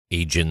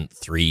Agent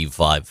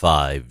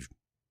 355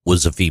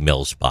 was a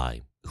female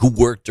spy who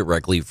worked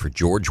directly for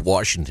George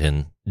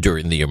Washington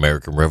during the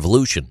American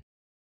Revolution.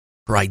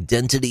 Her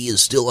identity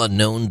is still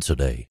unknown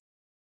today,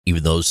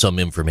 even though some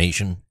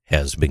information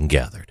has been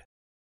gathered.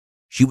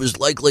 She was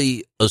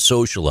likely a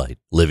socialite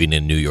living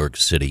in New York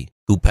City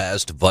who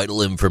passed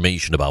vital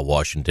information about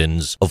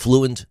Washington's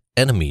affluent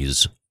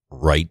enemies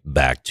right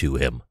back to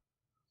him.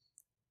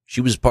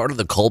 She was part of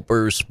the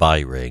Culper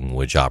spy ring,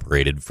 which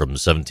operated from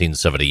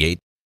 1778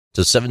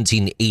 to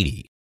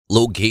 1780,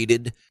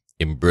 located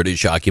in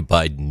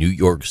British-occupied New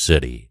York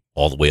City,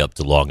 all the way up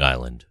to Long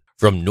Island,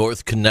 from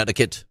North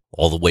Connecticut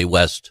all the way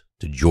west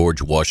to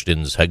George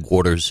Washington's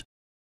headquarters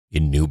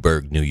in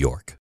Newburgh, New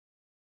York.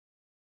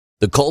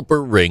 The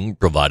Culper ring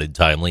provided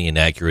timely and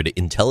accurate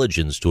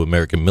intelligence to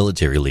American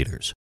military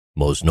leaders,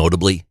 most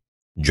notably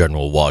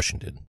General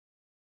Washington.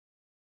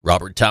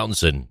 Robert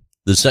Townsend,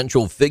 the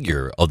central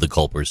figure of the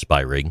Culper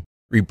spy ring,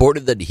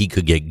 reported that he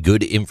could get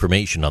good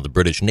information on the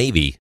British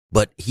Navy,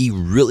 but he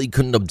really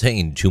couldn't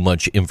obtain too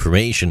much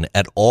information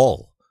at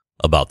all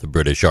about the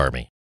British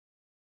Army.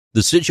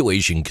 The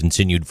situation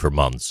continued for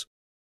months,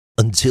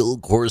 until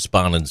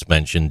correspondents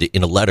mentioned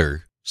in a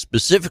letter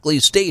specifically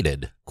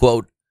stated,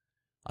 quote,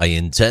 "I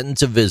intend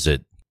to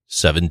visit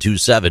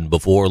 727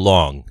 before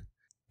long,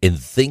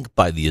 and think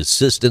by the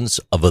assistance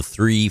of a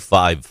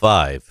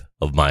 355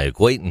 of my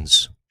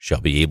acquaintance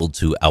shall be able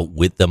to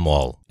outwit them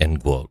all,"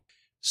 end quote.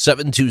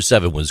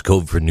 727 was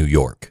code for New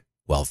York,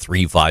 while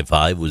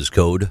 355 was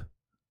code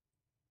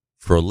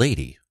for a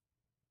lady.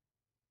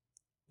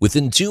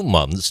 Within 2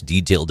 months,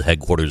 detailed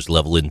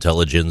headquarters-level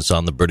intelligence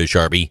on the British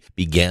Army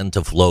began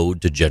to flow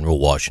to General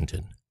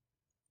Washington.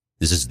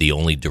 This is the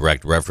only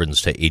direct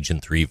reference to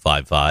Agent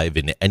 355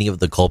 in any of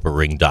the Culper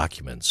Ring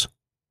documents.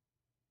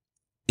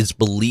 It's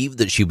believed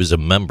that she was a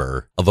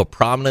member of a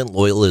prominent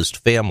loyalist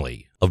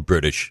family of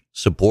British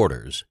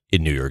supporters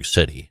in New York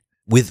City,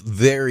 with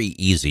very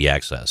easy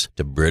access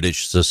to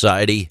British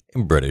society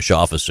and British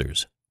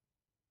officers.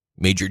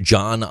 Major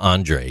John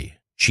Andre,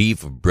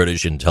 Chief of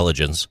British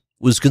Intelligence,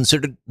 was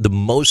considered the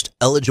most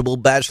eligible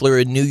bachelor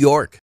in New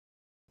York,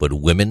 but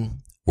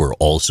women were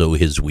also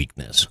his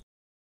weakness.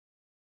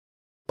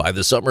 By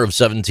the summer of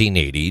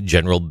 1780,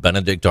 General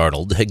Benedict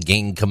Arnold had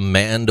gained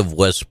command of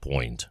West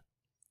Point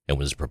and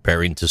was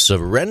preparing to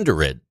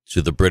surrender it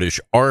to the British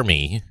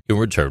Army in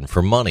return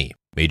for money.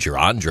 Major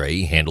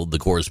Andre handled the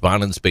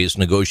correspondence-based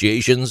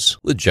negotiations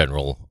with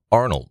General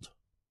Arnold.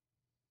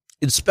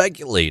 It's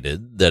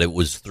speculated that it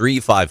was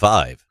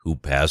 355 who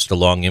passed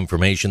along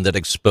information that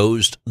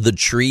exposed the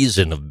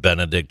treason of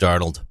Benedict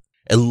Arnold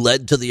and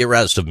led to the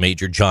arrest of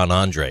Major John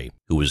Andre,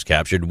 who was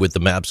captured with the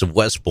maps of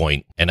West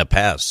Point and a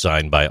pass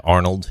signed by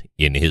Arnold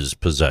in his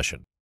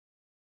possession.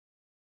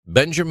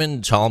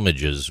 Benjamin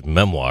Talmage's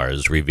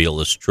memoirs reveal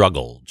a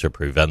struggle to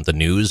prevent the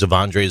news of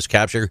Andre's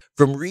capture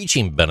from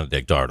reaching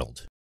Benedict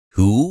Arnold,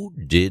 who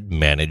did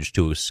manage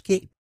to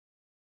escape.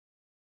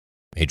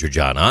 Major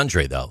John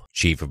Andre, though,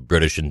 Chief of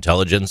British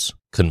Intelligence,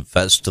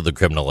 confessed to the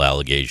criminal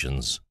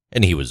allegations,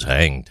 and he was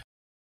hanged.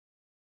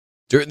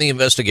 During the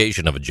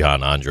investigation of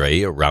John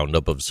Andre, a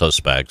roundup of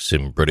suspects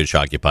in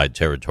British-occupied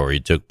territory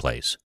took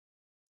place.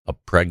 A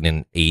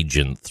pregnant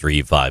Agent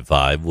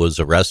 355 was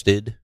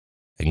arrested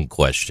and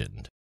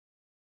questioned.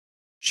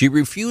 She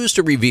refused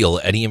to reveal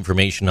any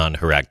information on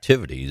her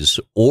activities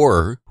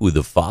or who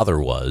the father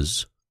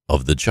was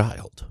of the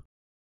child.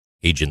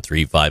 Agent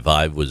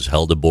 355 was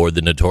held aboard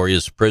the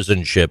notorious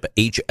prison ship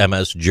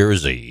HMS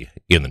Jersey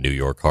in the New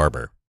York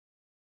harbor.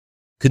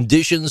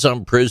 Conditions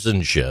on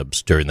prison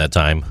ships during that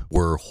time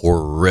were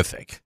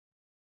horrific.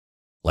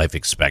 Life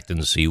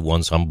expectancy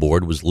once on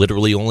board was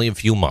literally only a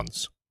few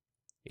months.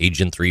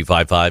 Agent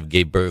 355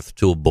 gave birth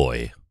to a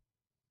boy,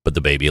 but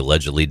the baby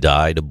allegedly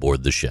died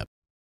aboard the ship.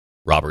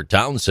 Robert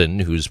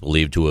Townsend, who's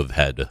believed to have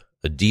had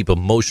a deep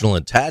emotional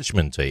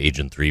attachment to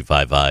Agent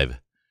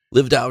 355,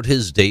 lived out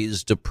his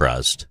days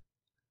depressed,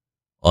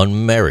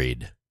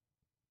 unmarried,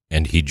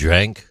 and he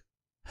drank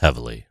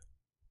heavily.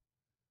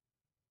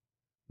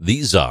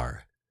 These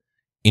are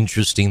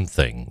Interesting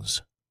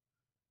Things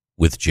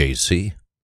with JC.